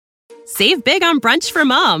Save big on brunch for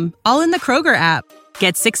mom, all in the Kroger app.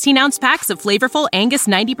 Get 16-ounce packs of flavorful Angus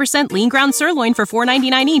 90% lean ground sirloin for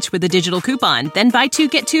 $4.99 each with a digital coupon. Then buy 2,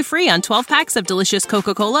 get 2 free on 12 packs of delicious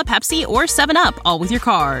Coca-Cola, Pepsi, or 7-Up, all with your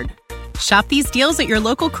card. Shop these deals at your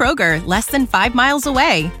local Kroger, less than 5 miles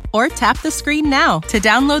away. Or tap the screen now to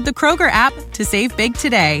download the Kroger app to save big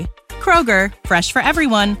today. Kroger, fresh for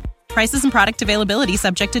everyone. Prices and product availability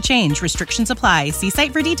subject to change. Restrictions apply. See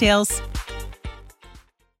site for details.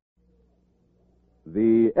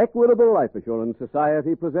 The Equitable Life Assurance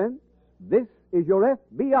Society presents This Is Your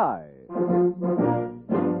FBI.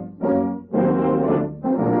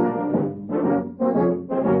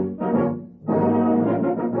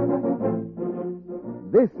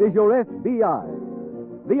 This is Your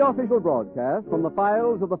FBI, the official broadcast from the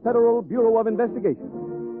files of the Federal Bureau of Investigation.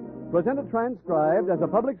 Presented transcribed as a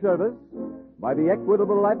public service by the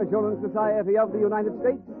Equitable Life Assurance Society of the United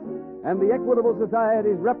States and the Equitable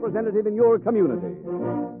Society's representative in your community.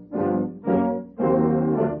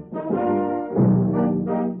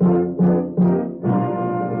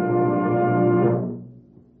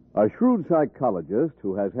 A shrewd psychologist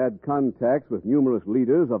who has had contacts with numerous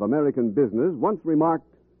leaders of American business once remarked,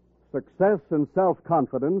 "Success and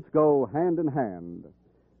self-confidence go hand in hand.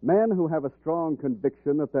 Men who have a strong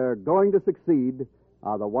conviction that they're going to succeed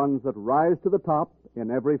are the ones that rise to the top in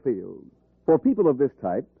every field." For people of this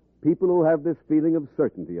type, people who have this feeling of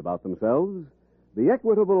certainty about themselves, the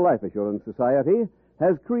Equitable Life Assurance Society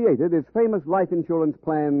has created its famous life insurance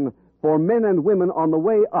plan for men and women on the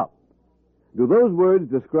way up. Do those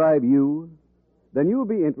words describe you? Then you'll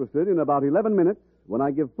be interested in about 11 minutes when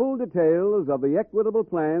I give full details of the Equitable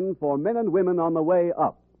plan for men and women on the way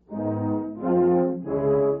up.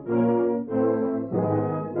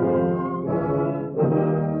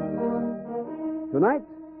 Tonight,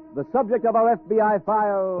 the subject of our FBI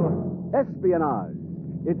file, espionage.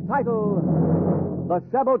 Its title, The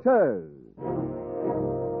Saboteurs.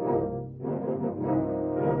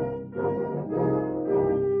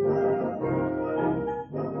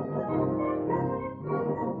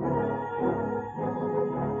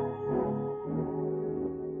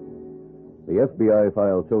 The FBI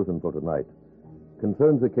file chosen for tonight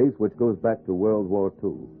concerns a case which goes back to World War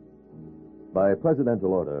II. By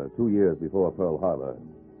presidential order 2 years before Pearl Harbor,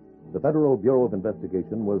 the Federal Bureau of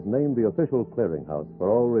Investigation was named the official clearinghouse for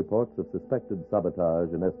all reports of suspected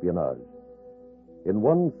sabotage and espionage. In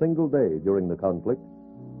one single day during the conflict,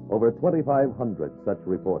 over 2,500 such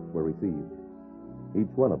reports were received.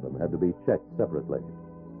 Each one of them had to be checked separately.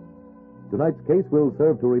 Tonight's case will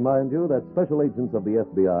serve to remind you that special agents of the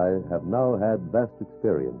FBI have now had vast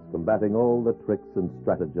experience combating all the tricks and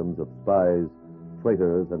stratagems of spies,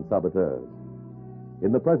 traitors, and saboteurs.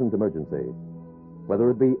 In the present emergency, whether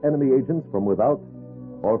it be enemy agents from without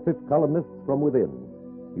or fifth columnists from within,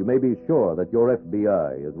 you may be sure that your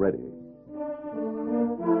FBI is ready.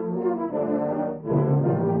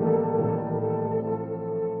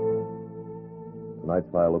 Tonight's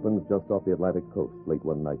file opens just off the Atlantic coast late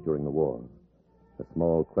one night during the war. A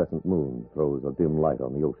small crescent moon throws a dim light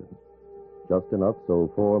on the ocean. Just enough so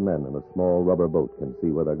 4 men in a small rubber boat can see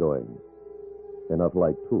where they're going. Enough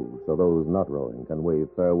light, too, so those not rowing can wave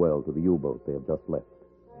farewell to the U-boat they have just left.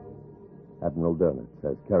 Admiral Dönitz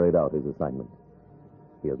has carried out his assignment.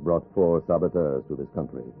 He has brought 4 saboteurs to this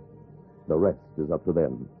country. The rest is up to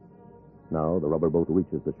them. Now the rubber boat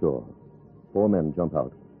reaches the shore. 4 men jump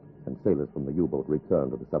out, and sailors from the U-boat return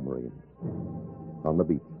to the submarine. On the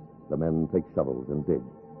beach, the men take shovels and dig.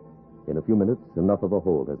 In a few minutes, enough of a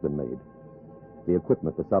hole has been made. The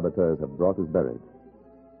equipment the saboteurs have brought is buried.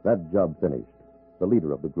 That job finished, the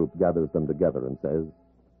leader of the group gathers them together and says,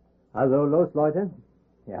 "Also, los, Leute.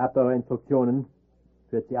 Ihr habt eure Instruktionen.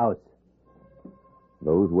 Führt sie aus."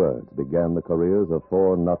 Those words began the careers of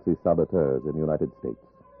 4 Nazi saboteurs in the United States,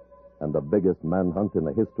 and the biggest manhunt in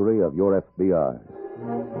the history of your FBI.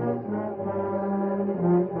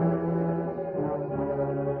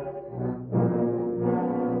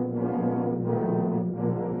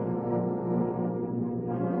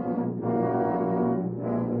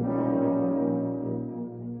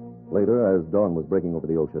 Later, as dawn was breaking over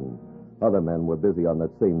the ocean, other men were busy on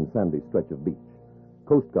that same sandy stretch of beach.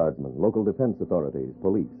 Coast Guardsmen, local defense authorities,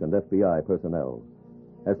 police, and FBI personnel.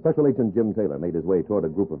 As Special Agent Jim Taylor made his way toward a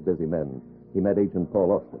group of busy men, he met Agent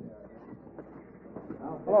Paul Austin.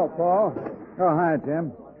 Hello, Paul. Oh, hi,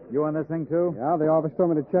 Jim. You on this thing, too? Yeah, the office told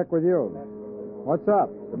me to check with you. What's up?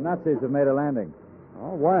 The Nazis have made a landing.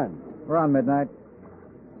 Oh, when? Around midnight.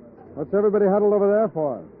 What's everybody huddled over there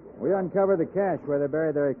for? We uncovered the cache where they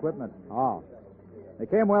buried their equipment. Oh. They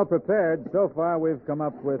came well prepared. So far, we've come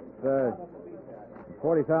up with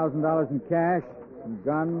 $40,000 in cash, Some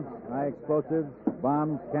guns, high explosives,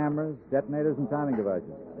 bombs, cameras, detonators, and timing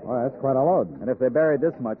devices. Oh, that's quite a load. And if they buried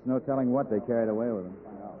this much, no telling what they carried away with them.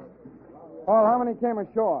 Paul, how many came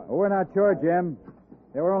ashore? Well, we're not sure, Jim.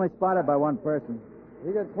 They were only spotted by one person. Did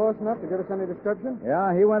he get close enough to give us any description?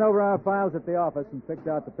 Yeah, he went over our files at the office and picked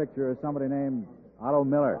out the picture of somebody named Otto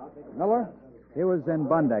Miller. Miller? He was in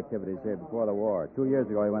Bund activities here before the war. 2 years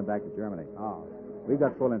ago, he went back to Germany. Oh. We've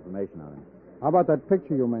got full information on him. How about that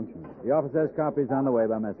picture you mentioned? The office has copies on the way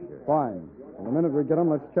by messenger. Fine. And the minute we get them,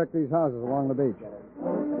 let's check these houses along the beach.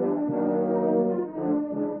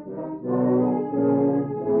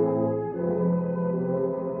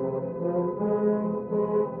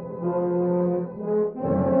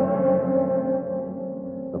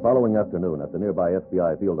 The following afternoon at the nearby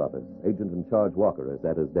FBI field office, Agent in Charge Walker is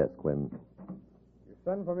at his desk when... You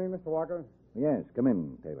send for me, Mr. Walker? Yes, come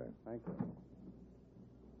in, Taylor. Thank you.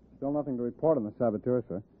 Still nothing to report on the saboteurs,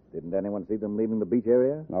 sir. Didn't anyone see them leaving the beach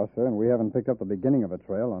area? No, sir, and we haven't picked up the beginning of a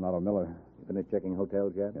trail on Otto Miller. You finished checking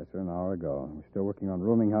hotels yet? Yes, sir, an hour ago. We're still working on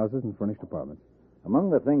rooming houses and furnished apartments.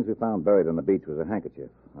 Among the things we found buried on the beach was a handkerchief.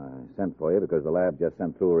 I sent for you because the lab just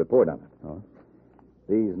sent through a report on it. Oh?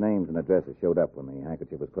 These names and addresses showed up when the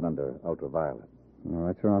handkerchief was put under ultraviolet. All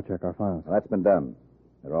right, sir, I'll check our files. Well, that's been done.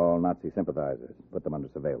 They're all Nazi sympathizers. Put them under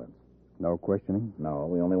surveillance. No questioning? No,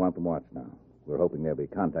 we only want them watched now. We're hoping they'll be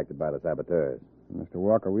contacted by the saboteurs. Mr.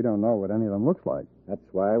 Walker, we don't know what any of them looks like. That's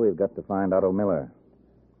why we've got to find Otto Miller.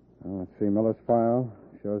 Let's see, Miller's file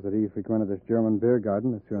shows that he frequented this German beer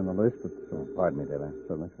garden. It's here on the list, but... Oh, pardon me, Taylor.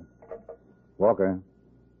 Certainly, sir. Walker.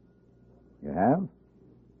 You have?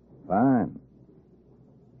 Fine.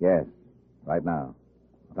 Yes, right now.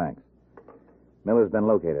 Thanks. Miller's been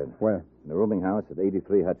located. Where? In a rooming house at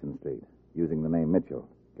 83 Hudson Street, using the name Mitchell.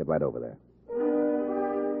 Get right over there.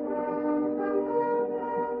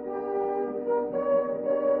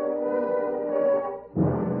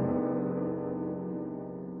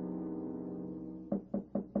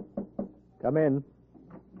 Come in.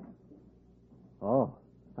 Oh,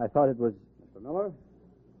 I thought it was... Mr. Miller?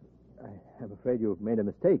 I'm afraid you've made a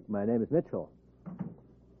mistake. My name is Mitchell.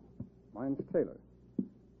 Mine's Taylor.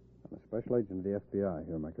 I'm a special agent of the FBI.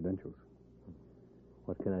 Here are my credentials.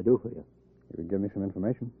 What can I do for you? You can give me some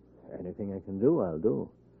information? Anything I can do, I'll do.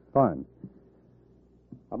 Fine.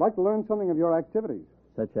 I'd like to learn something of your activities.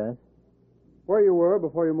 Such as? Where you were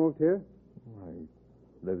before you moved here? I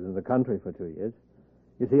lived in the country for 2 years.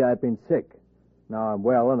 You see, I've been sick. Now I'm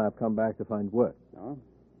well, and I've come back to find work. No.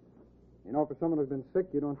 You know, for someone who's been sick,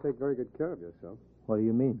 you don't take very good care of yourself. What do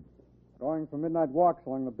you mean? Going for midnight walks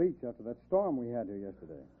along the beach after that storm we had here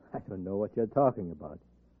yesterday. I don't know what you're talking about.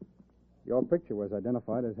 Your picture was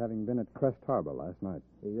identified as having been at Crest Harbor last night.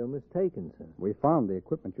 You're mistaken, sir. We found the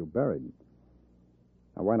equipment you buried.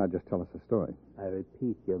 Now, why not just tell us the story? I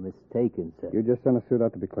repeat, you're mistaken, sir. You just sent a suit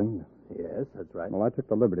out to be cleaned. Yes, that's right. Well, I took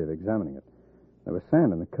the liberty of examining it. There was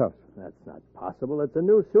sand in the cuffs. That's not possible. It's a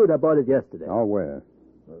new suit. I bought it yesterday. Oh, where?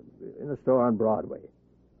 In a store on Broadway.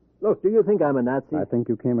 Look, do you think I'm a Nazi? I think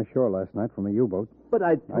you came ashore last night from a U-boat. But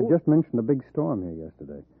I just mentioned a big storm here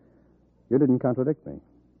yesterday. You didn't contradict me.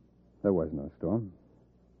 There was no storm.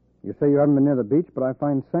 You say you haven't been near the beach, but I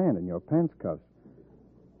find sand in your pants cuffs.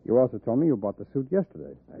 You also told me you bought the suit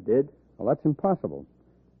yesterday. I did? Well, that's impossible.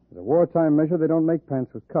 As a wartime measure, they don't make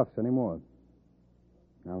pants with cuffs anymore.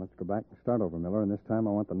 Now, let's go back and start over, Miller, and this time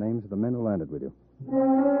I want the names of the men who landed with you.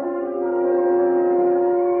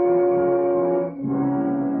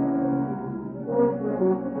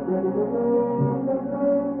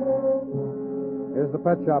 Here's the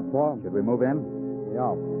pet shop, Paul. Should we move in?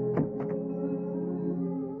 Yeah.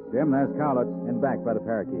 Jim, there's Cowlitz in back by the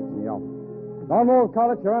parakeets. Yeah. Don't move,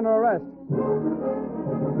 College. You're under arrest.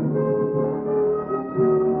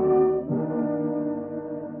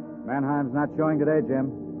 Mannheim's not showing today,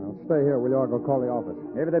 Jim. Well, stay here, will you? I'll go call the office.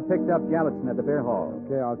 Maybe they picked up Gallatin at the beer hall.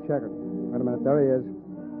 Okay, I'll check it. Wait a minute. There he is.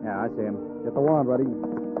 Yeah, I see him. Get the warrant ready.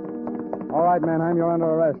 All right, Mannheim, you're under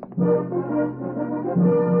arrest.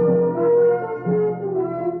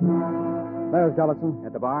 There's Gallatin.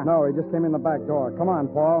 At the bar? No, he just came in the back door. Come on,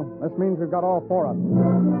 Paul. This means we've got all four of them.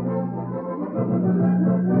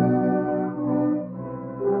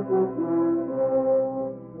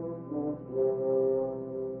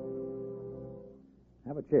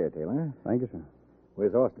 Have a chair, Taylor. Thank you, sir.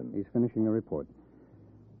 Where's Austin? He's finishing the report.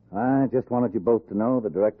 I just wanted you both to know the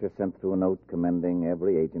director sent through a note commending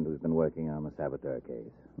every agent who's been working on the saboteur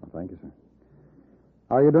case. Well, thank you, sir.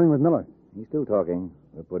 How are you doing with Miller? He's still talking.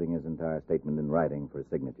 We're putting his entire statement in writing for his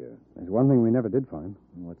signature. There's one thing we never did find.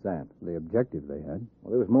 What's that? The objective they had.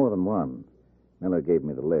 Well, there was more than one. Miller gave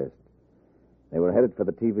me the list. They were headed for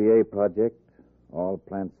the TVA project, All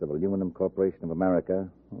plants of Aluminum Corporation of America.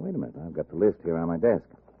 Oh, wait a minute. I've got the list here on my desk.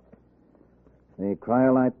 The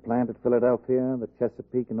Cryolite plant at Philadelphia, the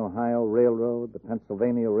Chesapeake and Ohio Railroad, the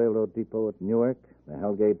Pennsylvania Railroad Depot at Newark, the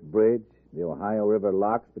Hellgate Bridge, the Ohio River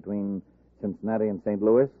locks between Cincinnati and St.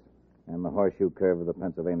 Louis, and the horseshoe curve of the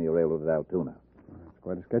Pennsylvania Railroad at Altoona. That's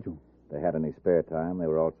quite a schedule. If they had any spare time, they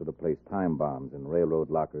were also to place time bombs in railroad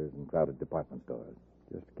lockers and crowded department stores.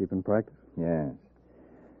 Just to keep in practice? Yes.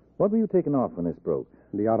 What were you taking off when this broke?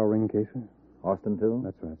 The auto ring case, sir? Austin, too?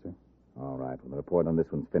 That's right, sir. All right. When the report on this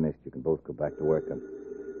one's finished, you can both go back to work.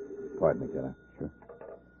 Pardon me, Killer. Sure.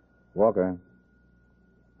 Walker.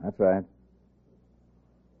 That's right.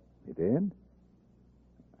 You did?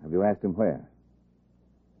 Have you asked him where?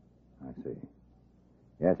 I see.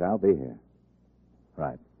 Yes, I'll be here.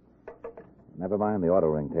 Right. Never mind the auto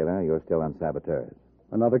ring, Taylor. You're still on saboteurs.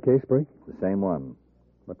 Another case break? The same one.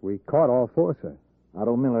 But we caught all four, sir.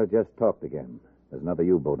 Otto Miller just talked again. There's another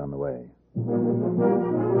U-boat on the way.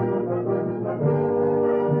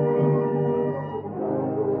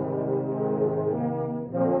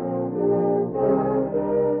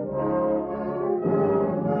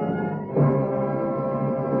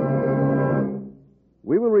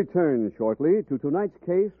 We will return shortly to tonight's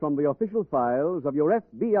case from the official files of your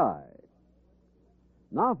FBI.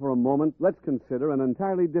 Now, for a moment, let's consider an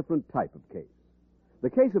entirely different type of case. The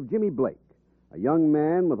case of Jimmy Blake, a young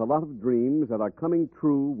man with a lot of dreams that are coming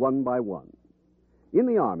true one by one. In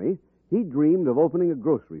the Army, he dreamed of opening a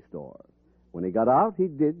grocery store. When he got out, he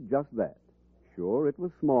did just that. Sure, it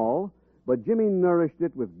was small, but Jimmy nourished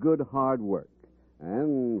it with good, hard work.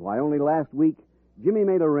 And why, only last week, Jimmy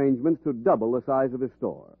made arrangements to double the size of his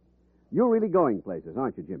store. You're really going places,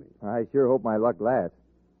 aren't you, Jimmy? I sure hope my luck lasts.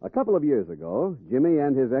 A couple of years ago, Jimmy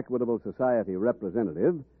and his Equitable Society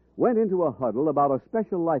representative went into a huddle about a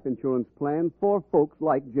special life insurance plan for folks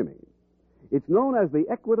like Jimmy. It's known as the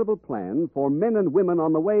Equitable Plan for Men and Women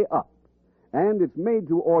on the Way Up, and it's made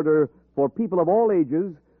to order for people of all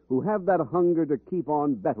ages who have that hunger to keep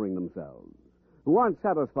on bettering themselves, who aren't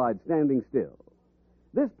satisfied standing still.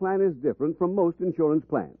 This plan is different from most insurance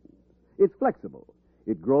plans. It's flexible.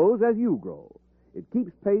 It grows as you grow. It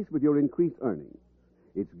keeps pace with your increased earnings.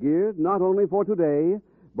 It's geared not only for today,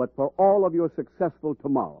 but for all of your successful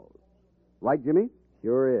tomorrows. Right, Jimmy?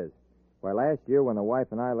 Sure is. Why, last year when the wife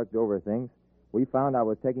and I looked over things, we found I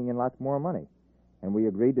was taking in lots more money. And we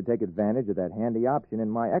agreed to take advantage of that handy option in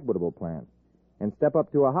my Equitable plan and step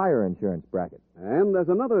up to a higher insurance bracket. And there's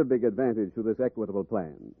another big advantage to this Equitable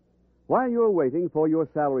Plan. While you're waiting for your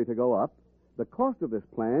salary to go up, the cost of this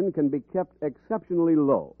plan can be kept exceptionally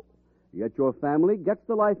low. Yet your family gets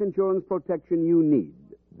the life insurance protection you need.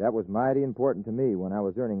 That was mighty important to me when I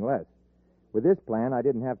was earning less. With this plan, I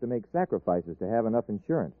didn't have to make sacrifices to have enough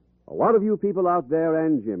insurance. A lot of you people out there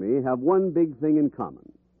and Jimmy have one big thing in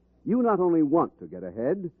common. You not only want to get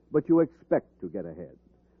ahead, but you expect to get ahead.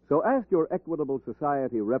 So ask your Equitable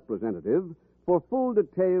Society representative for full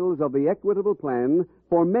details of the Equitable Plan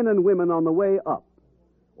for Men and Women on the Way Up.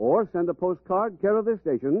 Or send a postcard, care of this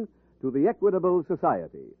station, to the Equitable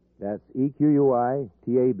Society. That's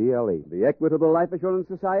EQUITABLE. The Equitable Life Assurance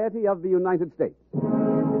Society of the United States.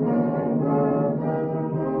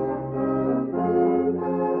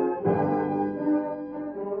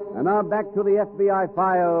 And now back to the FBI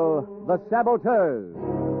file, The Saboteurs.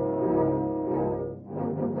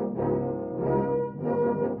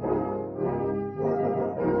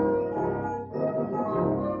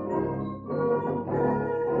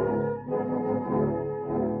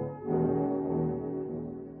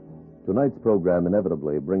 Tonight's program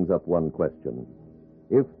inevitably brings up one question.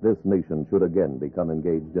 If this nation should again become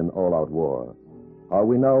engaged in all-out war, are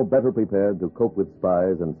we now better prepared to cope with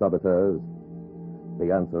spies and saboteurs?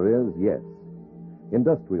 The answer is yes.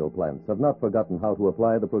 Industrial plants have not forgotten how to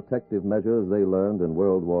apply the protective measures they learned in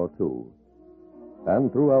World War II.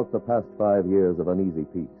 And throughout the past 5 years of uneasy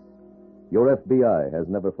peace, your FBI has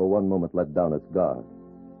never for one moment let down its guard,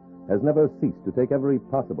 has never ceased to take every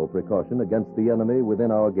possible precaution against the enemy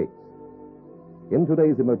within our gates. In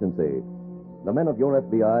today's emergency, the men of your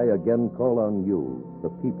FBI again call on you, the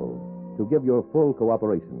people, to give your full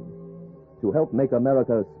cooperation, to help make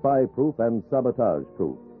America spy-proof and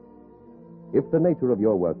sabotage-proof. If the nature of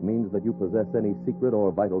your work means that you possess any secret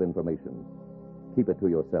or vital information, keep it to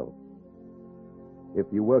yourself. If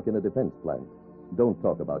you work in a defense plant, don't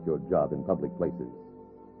talk about your job in public places.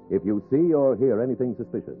 If you see or hear anything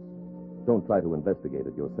suspicious, don't try to investigate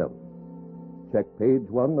it yourself. Check page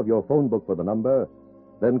 1 of your phone book for the number,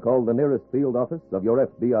 then call the nearest field office of your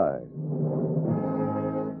FBI.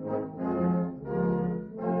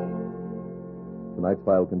 Tonight's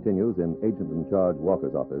file continues in Agent in Charge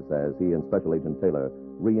Walker's office as he and Special Agent Taylor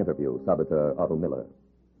re-interview saboteur Otto Miller.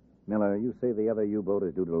 Miller, you say the other U-boat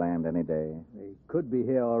is due to land any day, They could be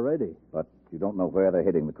here already. but you don't know where they're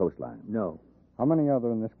hitting the coastline. No. How many are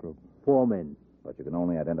there in this group? 4 men. But you can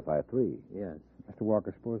only identify 3. Yes. Mr.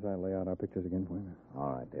 Walker, suppose I lay out our pictures again for you.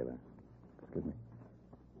 All right, Taylor. Excuse me.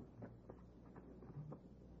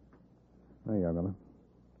 There you are, Miller.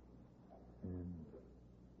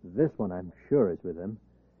 This one I'm sure is with him.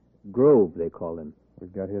 Grove, they call him.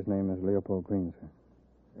 We've got his name as Leopold Green, sir.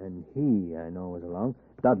 And he, I know, was along.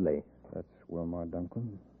 Dudley. That's Wilmar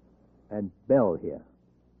Dunklin. And Bell here.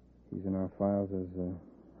 He's in our files as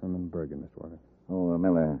Herman Bergen, Mr. Walker. Oh,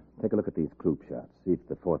 Miller, take a look at these group shots. See if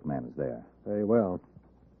the 4th man is there. Very well.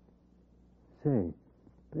 Say,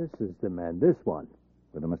 this is the man. This one.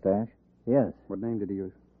 With a mustache? Yes. What name did he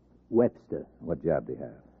use? Webster. What job do you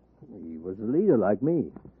have? He was a leader like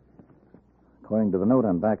me. According to the note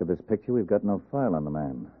on back of this picture, we've got no file on the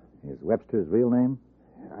man. Is Webster's real name?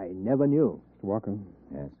 I never knew. Mr. Walker,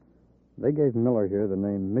 Yes. they gave Miller here the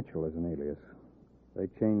name Mitchell as an alias. They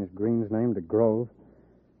changed Green's name to Grove,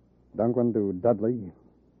 Dunklin to Dudley,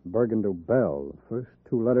 Bergen to Bell. The first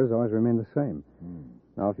 2 letters always remain the same.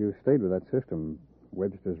 Now, if you stayed with that system,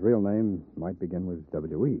 Webster's real name might begin with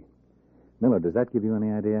W.E. Miller, does that give you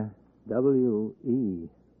any idea? W.E.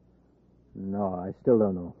 No, I still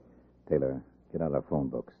don't know. Taylor, get out our phone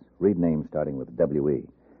books. Read names starting with W.E.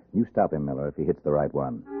 You stop him, Miller, if he hits the right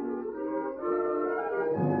one.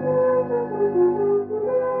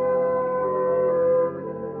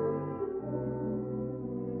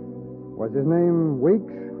 Was his name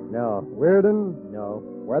Weeks? No. Weirden? No.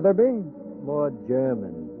 Weatherby? More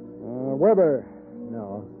German. Weber?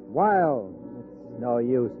 No. Wild? No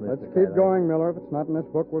use, Mr. Let's keep Taylor. going, Miller. If it's not in this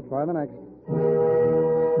book, we'll try the next.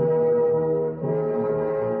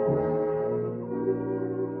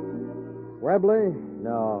 Webley?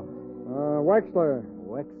 No. Wexler?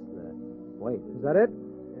 Wexler. Wait. Is that it?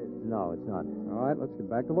 No, it's not. All right, let's get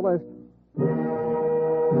back to the list.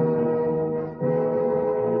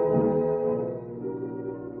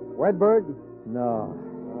 Wedberg? No.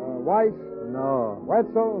 Weiss? No.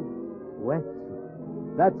 Wetzel?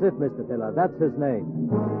 Wetzel. That's it, Mr. Taylor. That's his name.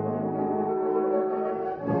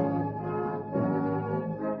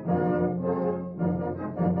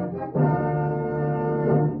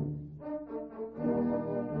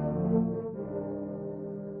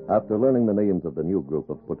 After learning the names of the new group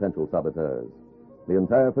of potential saboteurs, the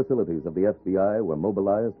entire facilities of the FBI were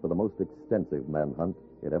mobilized for the most extensive manhunt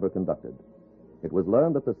it ever conducted. It was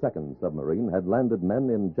learned that the second submarine had landed men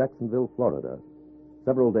in Jacksonville, Florida,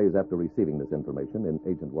 several days after receiving this information in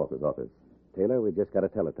Agent Walker's office. Taylor, we just got a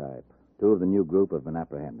teletype. 2 of the new group have been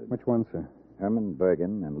apprehended. Which one, sir? Herman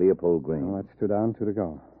Bergen and Leopold Green. Well, that's 2 down, 2 to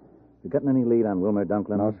go. You gotten any lead on Wilmer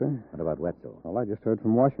Dunklin? No, sir. What about Wetzel? Well, I just heard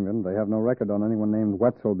from Washington. They have no record on anyone named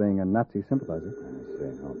Wetzel being a Nazi sympathizer. I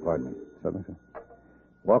see. Oh, pardon me. Certainly, sir.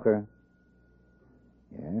 Walker.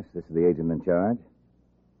 Yes, this is the agent in charge.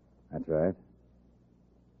 That's right.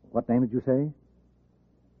 What name did you say?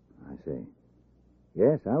 I see.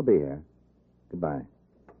 Yes, I'll be here. Goodbye.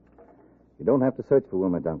 You don't have to search for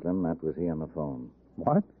Wilmer Dunklin. That was he on the phone.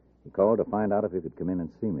 What? He called to find out if he could come in and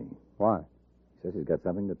see me. Why? He says he's got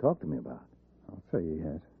something to talk to me about. I'll say he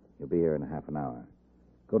has. He'll be here in a half an hour.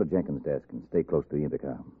 Go to Jenkins' desk and stay close to the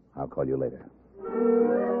intercom. I'll call you later.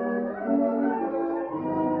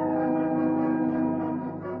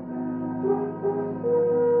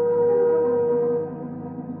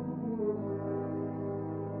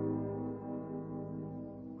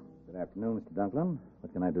 Good afternoon, Mr. Dunklin.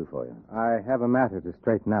 What can I do for you? I have a matter to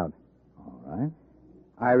straighten out. All right.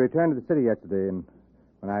 I returned to the city yesterday, and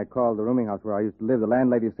when I called the rooming house where I used to live, the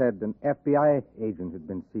landlady said an FBI agent had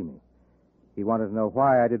been to see me. He wanted to know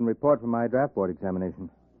why I didn't report for my draft board examination.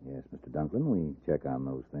 Yes, Mr. Dunklin, we check on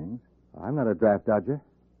those things. I'm not a draft dodger.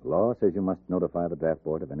 The law says you must notify the draft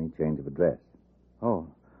board of any change of address. Oh,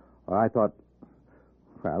 well, I thought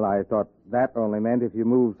that only meant if you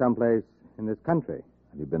moved someplace in this country.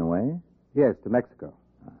 Have you been away? Yes, to Mexico.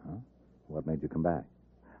 Uh-huh. What made you come back?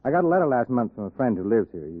 I got a letter last month from a friend who lives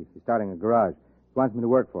here. He's starting a garage. He wants me to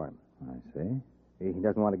work for him. I see. He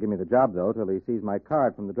doesn't want to give me the job, though, till he sees my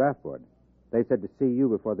card from the draft board. They said to see you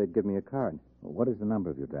before they'd give me a card. Well, what is the number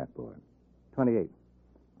of your draft board? 28.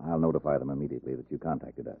 I'll notify them immediately that you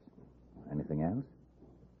contacted us. Anything else?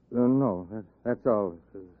 No, that's all.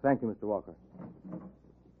 Thank you, Mr. Walker.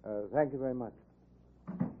 Thank you very much.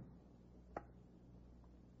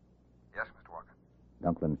 Yes, Mr. Walker.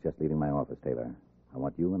 Dunklin's just leaving my office, Taylor. I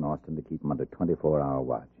want you and Austin to keep him under 24-hour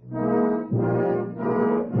watch.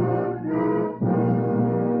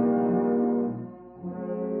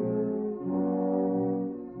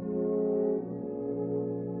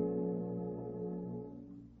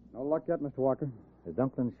 luck yet, Mr. Walker? Has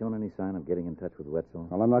Dunklin shown any sign of getting in touch with Wetzel?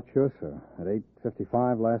 Well, I'm not sure, sir. At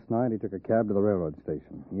 8:55 last night, he took a cab to the railroad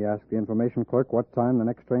station. He asked the information clerk what time the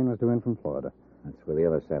next train was due in from Florida. That's where the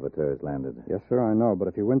other saboteurs landed. Yes, sir, I know. But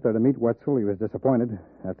if he went there to meet Wetzel, he was disappointed.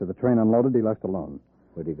 After the train unloaded, he left alone.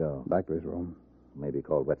 Where'd he go? Back to his room. Maybe he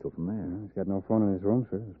called Wetzel from there. Yeah, he's got no phone in his room,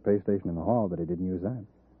 sir. There's a pay station in the hall, but he didn't use that.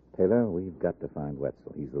 Taylor, we've got to find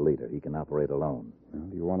Wetzel. He's the leader. He can operate alone. Well,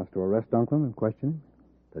 do you want us to arrest Dunklin and question him?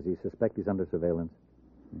 Does he suspect he's under surveillance?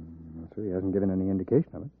 No, sir, he hasn't given any indication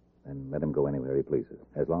of it. Then let him go anywhere he pleases,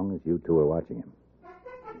 as long as you two are watching him.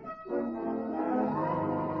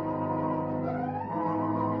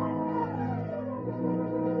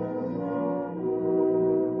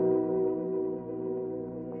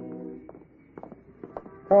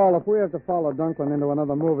 Paul, if we have to follow Dunklin into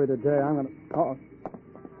another movie today, I'm going to... Uh-oh.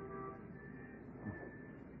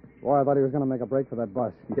 Boy, I thought he was going to make a break for that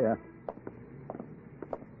bus. Yeah.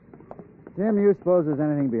 Jim, you suppose there's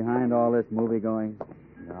anything behind all this movie going?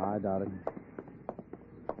 No, I doubt it.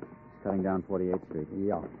 It's cutting down 48th Street.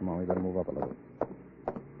 Yeah, come on, we better move up a little.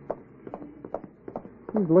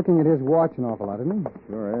 He's looking at his watch an awful lot, isn't he?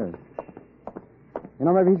 Sure is. You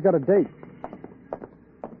know, maybe he's got a date.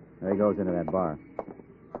 There he goes into that bar.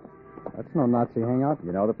 That's no Nazi hangout.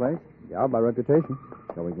 You know the place? Yeah, by reputation.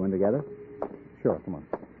 Shall we go in together? Sure, come on.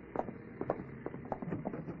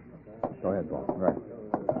 Go ahead, Paul. Right.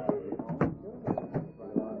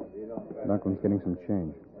 Dunklin's getting some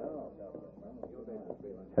change.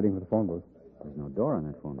 Heading for the phone booth. There's no door on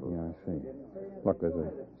that phone booth. Yeah, I see. Look, there's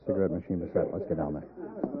a cigarette machine to set. Let's get down there.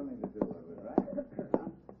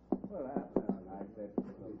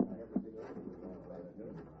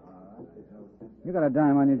 You got a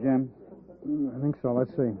dime on you, Jim? I think so.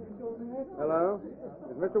 Let's see. Hello?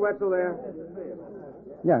 Is Mr. Wetzel there?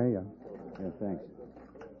 Yeah, here you are. Yeah, thanks.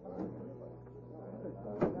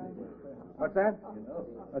 What's that?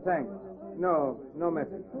 Oh, thanks. No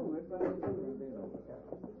message.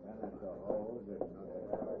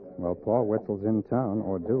 Well, Paul, Wetzel's in town,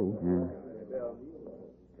 or due. Yeah.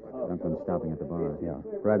 Dunklin's stopping at the bar. Yeah.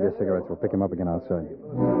 Grab your cigarettes. We'll pick him up again outside.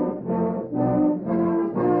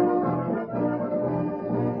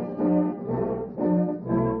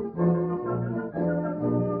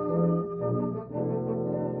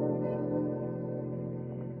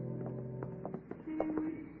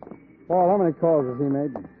 Paul, how many calls has he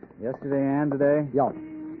made? Yesterday and today? Yeah.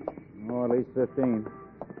 Oh, at least 15.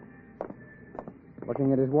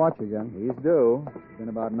 Looking at his watch again. He's due. It's been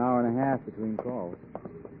about an hour and a half between calls.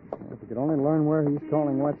 Well, if we could only learn where he's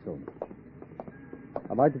calling Wetzel.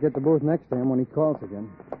 I'd like to get the booth next to him when he calls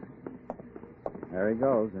again. There he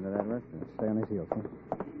goes, into that restaurant. Stay on his heels, huh?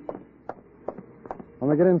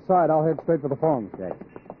 When we get inside, I'll head straight for the phone. Check.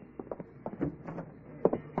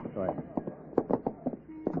 Go ahead.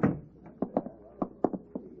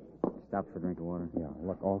 Stop for a drink of water. Yeah,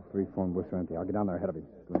 look, all three phone booths are empty. I'll get down there ahead of him.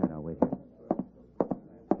 Go ahead, I'll wait here.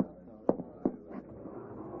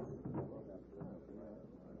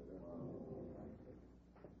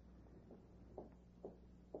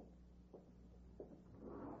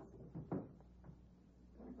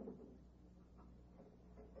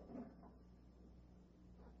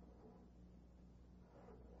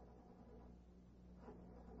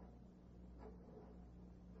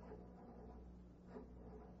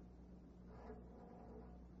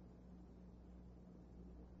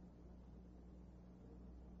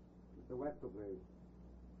 Mr. Wetzel, please.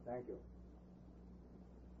 Thank you.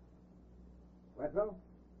 Wetzel?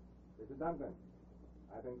 This is Dunklin.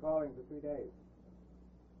 I've been calling for 3 days.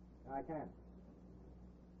 I can't.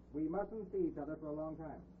 We mustn't see each other for a long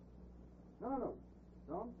time. No.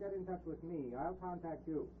 Don't get in touch with me. I'll contact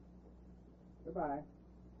you. Goodbye.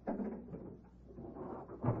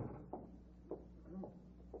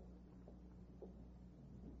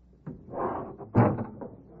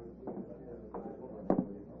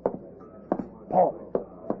 Paul.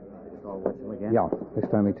 Call Wetzel again? Yeah, this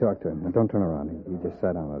time he talked to him. Now, don't turn around. He just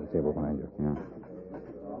sat down at a table behind you. Yeah.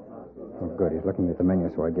 Oh, good. He's looking at the menu,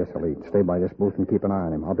 so I guess he'll eat. Stay by this booth and keep an eye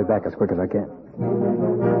on him. I'll be back as quick as I can.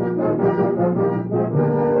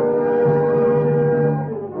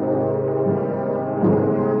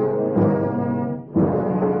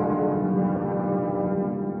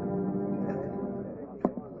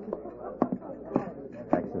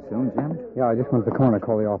 Back so soon, Jim? Yeah, I just went to the corner to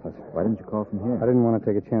call the office. Why didn't you call from here? I didn't want to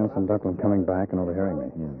take a chance on Dunklin coming back and overhearing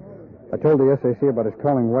me. Yeah. I told the SAC about his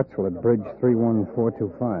calling Wetzel at bridge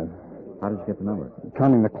 31425. How did you get the number?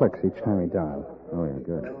 Counting the clicks each time he dialed. Oh, yeah,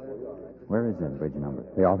 good. Where is that bridge number?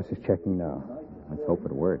 The office is checking now. Let's hope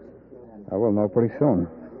it works. I will know pretty soon.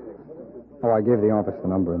 Oh, I gave the office the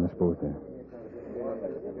number in this booth there.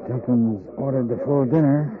 Dunklin's ordered the full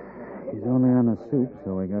dinner. He's only on the soup,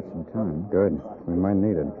 so we got some time. Good. We might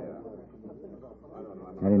need it.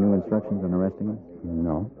 Any new instructions on arresting him?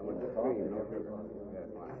 No.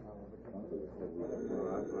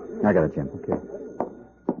 I got it, Jim. Okay.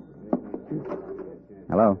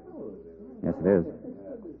 Hello? Yes, it is.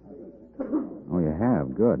 Oh, you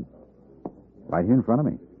have? Good. Right here in front of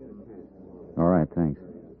me. All right, thanks.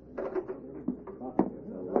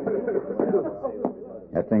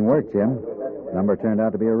 That thing worked, Jim. Number turned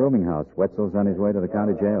out to be a rooming house. Wetzel's on his way to the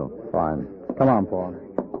county jail. Fine. Come on, Paul.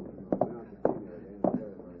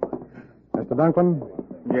 Mr. Dunklin?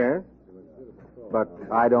 Yes? But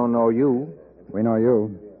I don't know you. We know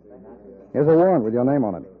you. Here's a warrant with your name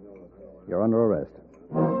on it. You're under arrest.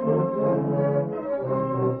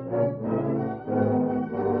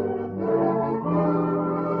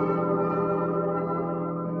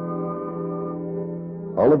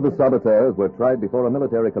 All of the saboteurs were tried before a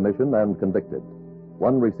military commission and convicted.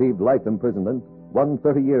 One received life imprisonment, one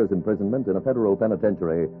 30 years imprisonment in a federal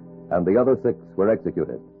penitentiary, and the other 6 were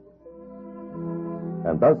executed.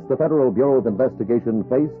 And thus the Federal Bureau of Investigation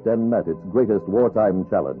faced and met its greatest wartime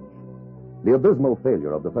challenge. The abysmal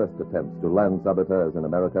failure of the first attempts to land saboteurs in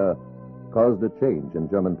America caused a change in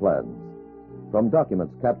German plans. From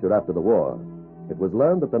documents captured after the war, it was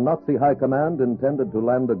learned that the Nazi High Command intended to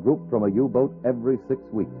land a group from a U-boat every 6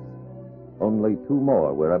 weeks. Only 2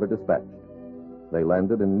 more were ever dispatched. They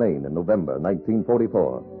landed in Maine in November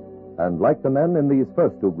 1944, and like the men in these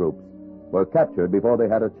first 2 groups, were captured before they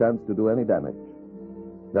had a chance to do any damage.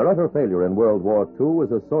 Their utter failure in World War II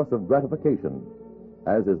is a source of gratification,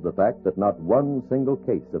 as is the fact that not one single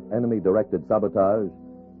case of enemy-directed sabotage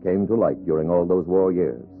came to light during all those war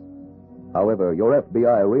years. However, your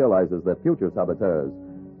FBI realizes that future saboteurs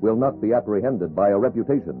will not be apprehended by a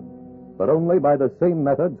reputation, but only by the same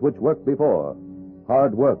methods which worked before: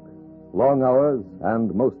 hard work, long hours,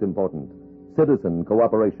 and, most important, citizen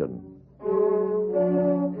cooperation.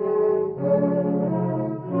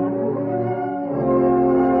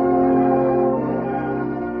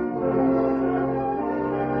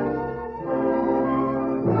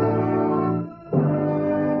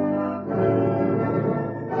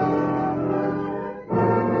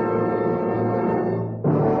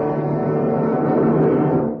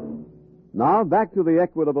 Now, back to the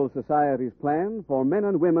Equitable Society's plan for men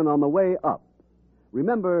and women on the way up.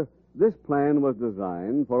 Remember, this plan was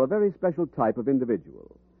designed for a very special type of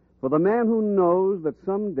individual. For the man who knows that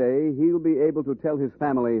someday he'll be able to tell his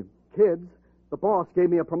family, "Kids, the boss gave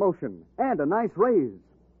me a promotion and a nice raise.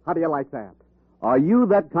 How do you like that?" Are you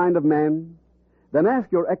that kind of man? Then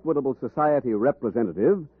ask your Equitable Society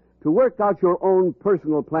representative to work out your own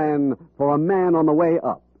personal plan for a man on the way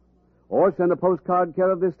up. Or send a postcard care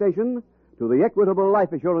of this station to the Equitable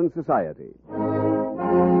Life Assurance Society.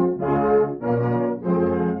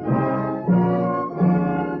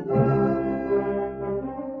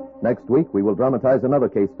 Next week, we will dramatize another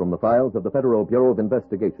case from the files of the Federal Bureau of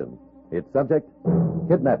Investigation. Its subject,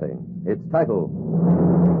 kidnapping. Its title,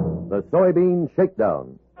 The Soybean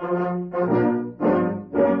Shakedown.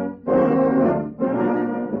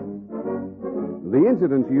 The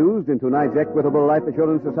incidents used in tonight's Equitable Life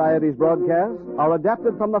Assurance Society's broadcast are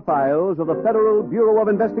adapted from the files of the Federal Bureau of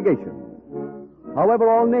Investigation. However,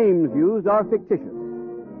 all names used are fictitious,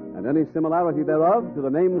 and any similarity thereof to the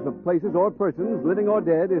names of places or persons, living or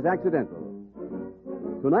dead, is accidental.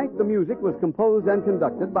 Tonight, the music was composed and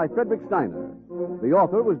conducted by Frederick Steiner. The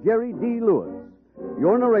author was Jerry D. Lewis.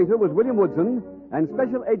 Your narrator was William Woodson, and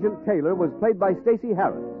Special Agent Taylor was played by Stacey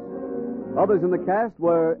Harris. Others in the cast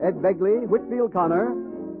were Ed Begley, Whitfield Connor,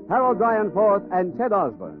 Harold Dryanforth, and Ted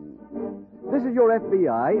Osborne. This Is Your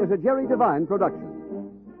FBI is a Jerry Devine production.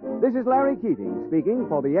 This is Larry Keating speaking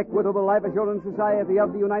for the Equitable Life Assurance Society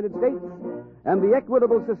of the United States and the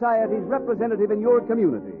Equitable Society's representative in your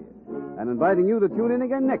community, and inviting you to tune in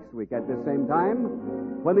again next week at this same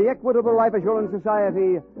time when the Equitable Life Assurance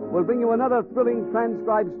Society will bring you another thrilling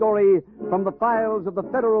transcribed story from the files of the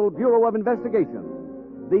Federal Bureau of Investigation.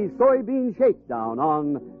 The Soybean Shakedown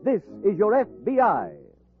on This Is Your FBI.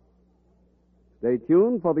 Stay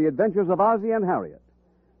tuned for the adventures of Ozzie and Harriet.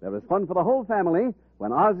 There is fun for the whole family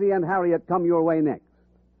when Ozzie and Harriet come your way next.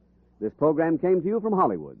 This program came to you from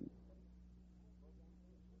Hollywood.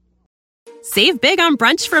 Save big on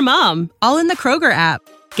brunch for mom, all in the Kroger app.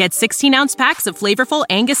 Get 16-ounce packs of flavorful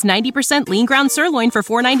Angus 90% lean ground sirloin for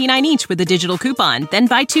 $4.99 each with a digital coupon. Then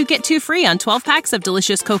buy 2, get 2 free on 12 packs of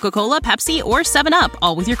delicious Coca-Cola, Pepsi, or 7-Up,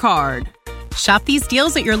 all with your card. Shop these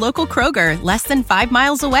deals at your local Kroger, less than 5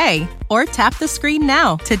 miles away. Or tap the screen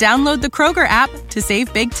now to download the Kroger app to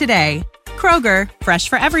save big today. Kroger, fresh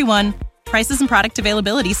for everyone. Prices and product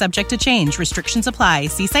availability subject to change. Restrictions apply.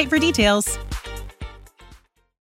 See site for details.